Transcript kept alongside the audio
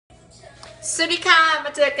สวัสดีค่ะม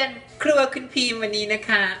าเจอกันครัวคุณพีมวันนี้นะ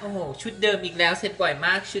คะโอ้โหชุดเดิมอีกแล้วเสร็จบ่อยม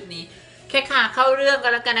ากชุดนี้แค่ค่ะเข้าเรื่องกั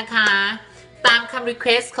นแล้วกันนะคะตามคำรีเคว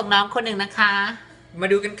สของน้องคนหนึ่งนะคะมา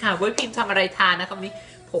ดูกันค่ะว่าพิมทำอะไรทานนะคะวันนี้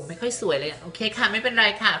ผมไม่ค่อยสวยเลยโอเคค่ะไม่เป็นไร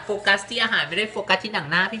ค่ะโฟกัสที่อาหารไม่ได้โฟกัสที่หนัง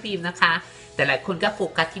หน้าพี่พิมนะคะแต่หลายคนก็โฟ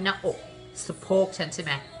กัสที่หน้าอกสะโพกฉันใช่ไห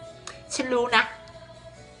มฉันรู้นะ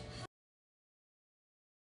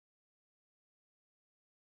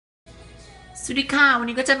สวัสดีค่ะวัน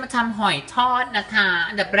นี้ก็จะมาทำหอยทอดนะคะ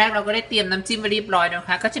อันดับแรกเราก็ได้เตรียมน้ำจิ้มไว้เรียบร้อยแล้วนะ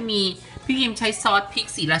คะก็จะมีพี่พิมใช้ซอสพริก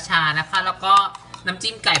ศรีราชานะคะแล้วก็น้ำ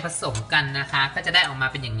จิ้มไก่ผสมกันนะคะก็จะได้ออกมา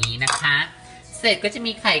เป็นอย่างนี้นะคะเสร็จก็จะ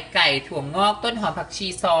มีไข่ไก่ถั่วงอกต้นหอมผักชี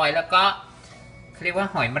ซอยแล้วก็เขาเรียกว่า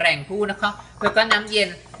หอยแมลงภู่นะคะแล้วก็น้ำเย็น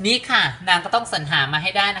นี่ค่ะนางก็ต้องสรรหามาใ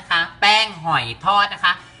ห้ได้นะคะแป้งหอยทอดนะค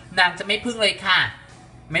ะนางจะไม่พึ่งเลยค่ะ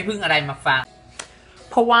ไม่พึ่งอะไรมาฟัง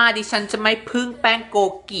เพราะว่าดิฉันจะไม่พึ่งแป้งโก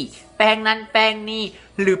กิแป้งนั่นแป้งนี่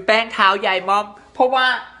หรือแป้งเท้ายายม่อมเพราะว่า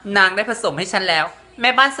นางได้ผสมให้ฉันแล้วแม่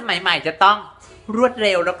บ้านสมัยใหม่จะต้องรวดเ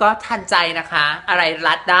ร็วแล้วก็ทันใจนะคะอะไร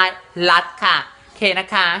รัดได้รัดค่ะโอเคนะ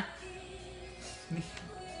คะ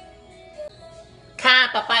ค่ะ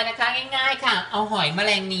ต่อไปนะคะง่ายๆค่ะเอาหอยแม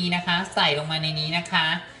ลงมีนะคะใส่ลงมาในนี้นะคะ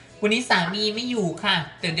วันนี้สามีไม่อยู่ค่ะ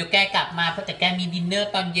เดี๋ยวแกกลับมาเพราะแต่แกมีดินเนอ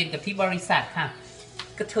ร์ตอนเย็นกับที่บริษัทค่ะ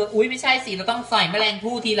ก็เธออุ้ยไม่ใช่สิเราต้องใส่แมลง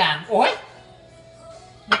ภู่ทีหลังโอ๊ย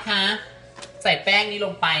นะคะใส่แป้งนี้ล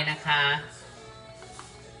งไปนะคะ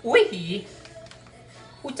อุ้ยหี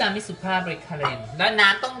พูดจาไม่สุภาพเลยค่ะเรนแล้วน้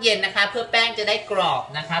ำต้องเย็นนะคะเพื่อแป้งจะได้กรอบ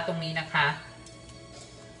นะคะตรงนี้นะคะ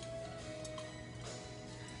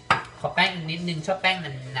ขอแป้งอีกนิดนึงชอบแป้ง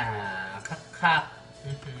หนาๆคับๆ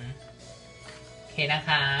โอเคนะค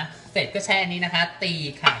ะเสร็จก็ใช้อันนี้นะคะตี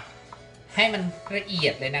ค่ะให้มันละเอีย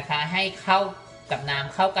ดเลยนะคะให้เข้ากับน้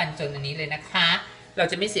ำเข้ากันจนอันนี้เลยนะคะเรา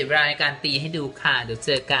จะไม่เสียเวลาในการตีให้ดูค่ะเดี๋ยวเจ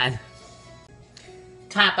อกัน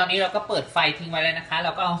ค่ะตอนนี้เราก็เปิดไฟทิ้งไว้แล้วนะคะเร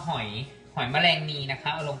าก็เอาหอยแมลงมีนะคะ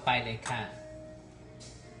เอาลงไปเลยค่ะ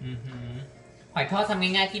หอยทอดทำ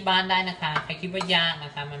ง่ายๆที่บ้านได้นะคะใครคิดว่ายากน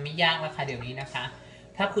ะคะมันไม่ยากแล้วค่ะเดี๋ยวนี้นะคะ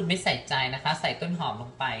ถ้าคุณไม่ใส่ใจนะคะใส่ต้นหอมล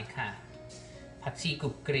งไปค่ะผักชีกรุ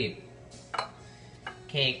บกริบโอ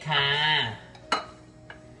เคค่ะ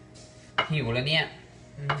หิวแล้วเนี่ย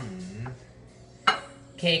โ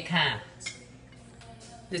อเคค่ะ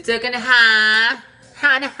เดี๋ยวเจอกันนะคะ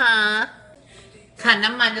นะคะค่ะ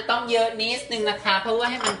น้ำมันจะต้องเยอะนิดนึงนะคะเพราะว่า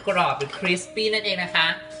ให้มันกรอบหรือคริสปี้นั่นเองนะคะ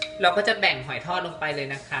เราก็จะแบ่งหอยทอดลงไปเลย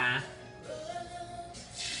นะคะ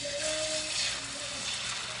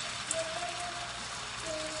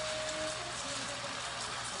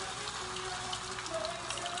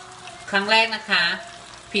ครั้งแรกนะคะ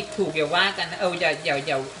ผิดถูกอย่าว่ากันนะ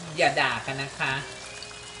อย่าด่ากันนะคะ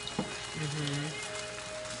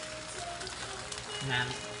น้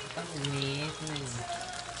ำต้องนี้นึง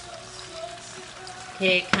โอเค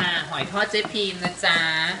ค่ะหอยทอดเจ๊พิมนะจ๊ะ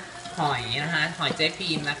หอยนะคะหอยเจ๊พิ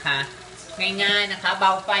มนะคะง่ายๆนะคะเบ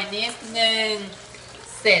าไฟนิดนึง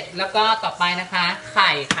เสร็จแล้วก็ต่อไปนะคะไ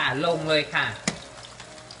ข่ค่ะลงเลยค่ะ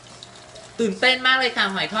ตื่นเต้นมากเลยค่ะ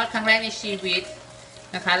หอยทอดครั้งแรกในชีวิต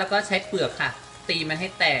นะคะแล้วก็ใช้เปลือกค่ะตีมันให้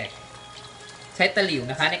แตกใช้ตะหลิว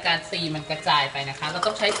นะคะในการตีมันกระจายไปนะคะเรา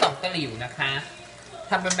ต้องใช้2ตะหลิวนะคะ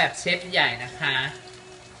ทำเป็นแบบเชฟใหญ่นะคะ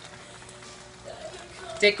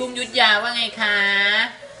เจ๊กุ้งยุทธยาว่าไงคะ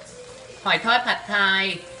หอยทอดผัดไทย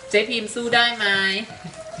เจ๊พิมพ์สู้ได้ไหม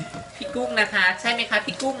พี่กุ้งนะคะใช่ไหมคะ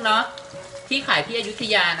พี่กุ้งเนาะที่ขายที่อยุธ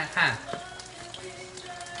ยานะคะ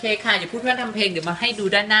โอเคค่ะอย่าพูดเพื่อนทำเพลงเดี๋ยวมาให้ดู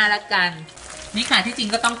ด้านหน้าละกันนี่ค่ะที่จริง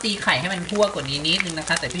ก็ต้องตีไข่ให้มันทั่วกว่านี้นิดนึงนะค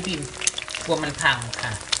ะแต่พี่พิมพ์กลัวมันพังค่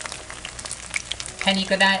ะแค่นี้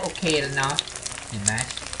ก็ได้โอเคแล้วเนาะเห็นไหม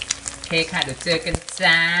โอเคค่ะเดี๋ยวเจอกัน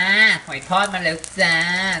จ้าหอยทอดมาแล้วจ้า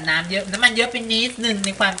น้ำเยอะน้ำมันเยอะไปนิดนึงใน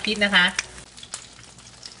ความคิดนะคะ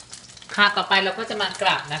ค่ะต่อไปเราก็จะมาก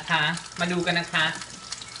ลับนะคะมาดูกันนะคะ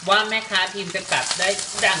ว่าแม่ค้าพิมพ์จะกลับได้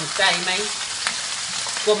ดั่งใจไหม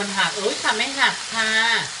กลัวมันหักทำไม่หักค่ะ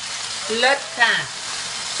เลิศค่ะ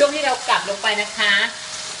ช่วงที่เรากลับลงไปนะคะ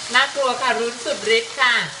น่ากลัวค่ะรุนสุดฤทธิ์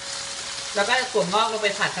ค่ะแล้วก็ถั่วงอกลงไป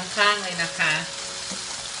ผัดข้างๆเลยนะคะ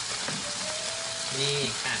นี่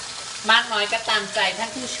ค่ะมากน้อยก็ตามใจท่าน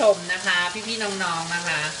ผู้ชมนะคะพี่ๆน้องๆนะค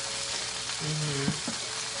ะ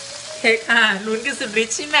เค้กค่ะลุ้นกันสุดฤท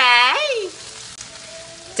ธิ์ใช่ไหม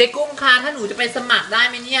เจ๊กุ้งค่ะถ้าหนูจะไปสมัครได้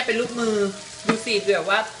ไหมเนี่ยเป็นลูกมือดูสิเผื่อ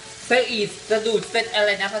ว่าสะอีดสะดูดเป็นอะไร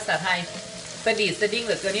นะภาษาไทยสะดีดสะดิ้งเห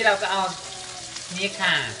ลือเกินนี่เราก็เอานี่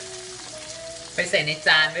ค่ะไปใส่ในจ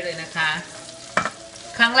านไว้เลยนะคะ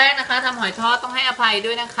ครั้งแรกนะคะทำหอยทอดต้องให้อภัยด้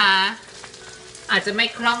วยนะคะอาจจะไม่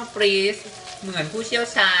คล่องปรี๊ดเหมือนผู้เชี่ยว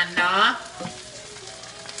ชาญเนาะ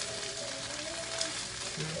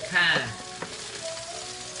ค่ะ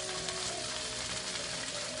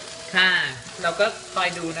ค่ะ เราก็คอย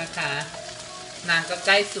ดูนะคะ นางก็ใก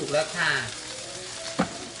ล้สุกแล้วค่ะ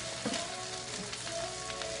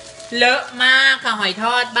เลอะมากค่ะหอยท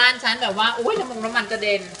อดบ้านฉันแบบว่าอุ้ยน้ำมันกระเ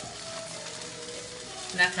ด็น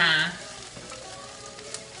นะคะ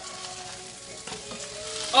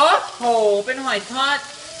โอ้โหเป็นหอยทอด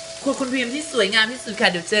คุณพิมพ์ที่สวยงามที่สุดค่ะ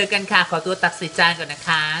เดี๋ยวเจอกันค่ะขอตัวตักใส่จานก่อนนะค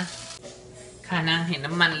ะค่ะนางเห็น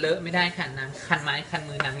น้ำมันเลอะไม่ได้ค่ะนางคันไม้คัน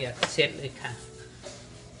มือนางอยากเช็ดเลยค่ะ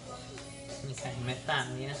นี่ค่ะเห็นไหมตาม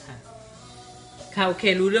นี้นะคะค่ะโอเค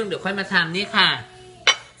รู้เรื่องเดี๋ยวค่อยมาทำนี่ค่ะ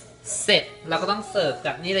เสร็จเราก็ต้องเสิร์ฟ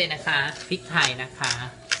กับนี่เลยนะคะพริกไทยนะคะ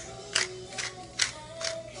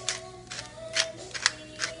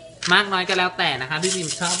มากน้อยก็แล้วแต่นะคะพี่พิม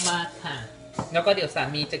ชอบมากค่ะแล้วก็เดี๋ยวสา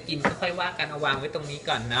มีจะกินก็ค่อยว่ากันเอาวางไว้ตรงนี้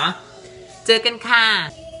ก่อนเนาะเจอกันค่ะ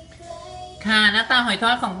ค่ะหน้าตาหอยท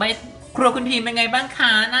อดของใบครัวคุณพิมเป็นไงบ้างค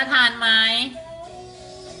ะน่าทานไหม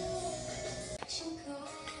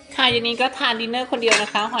ค่ะอย่างนี้ก็ทานดินเนอร์คนเดียวนะ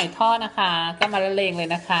คะหอยทอดนะคะก็มาละเลงเลย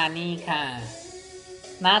นะคะนี่ค่ะ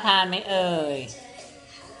น่าทานไหมเอ่ย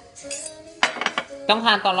ต้องท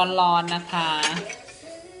านตอนร้อนๆนะคะ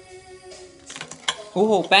โอ้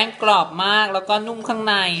โหแป้งกรอบมากแล้วก็นุ่มข้าง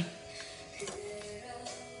ใน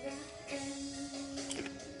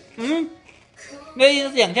ได้ยิน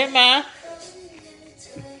เสียงใช่ไหม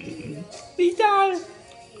ดีจัง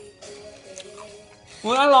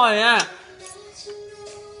มันอร่อยอ่ะ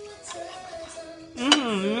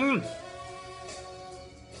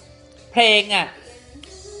เพลงอ่ะ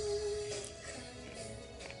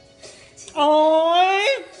โอ้ย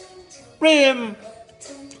ปริม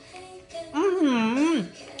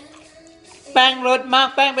แป้งรสมาก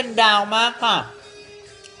แป้งเป็นดาวมากค่ะ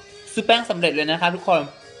ซื้อแป้งสำเร็จเลยนะคะทุกคน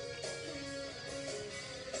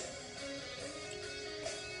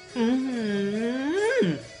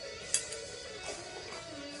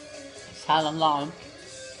ชาร้อนๆ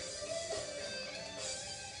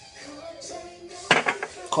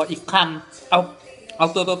ขออีกคำเอา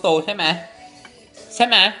ตัวโตๆใช่ไหม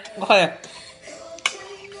โอเค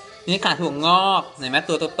นี่ค่ะถั่วงอกเห็นไหม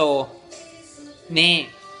ตัวโตๆนี่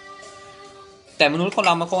แต่มนุษย์คนเ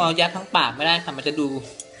รามันคงเอายัดทั้งปากไม่ได้ค่ะมันจะดู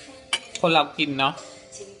คนเรากินเนาะ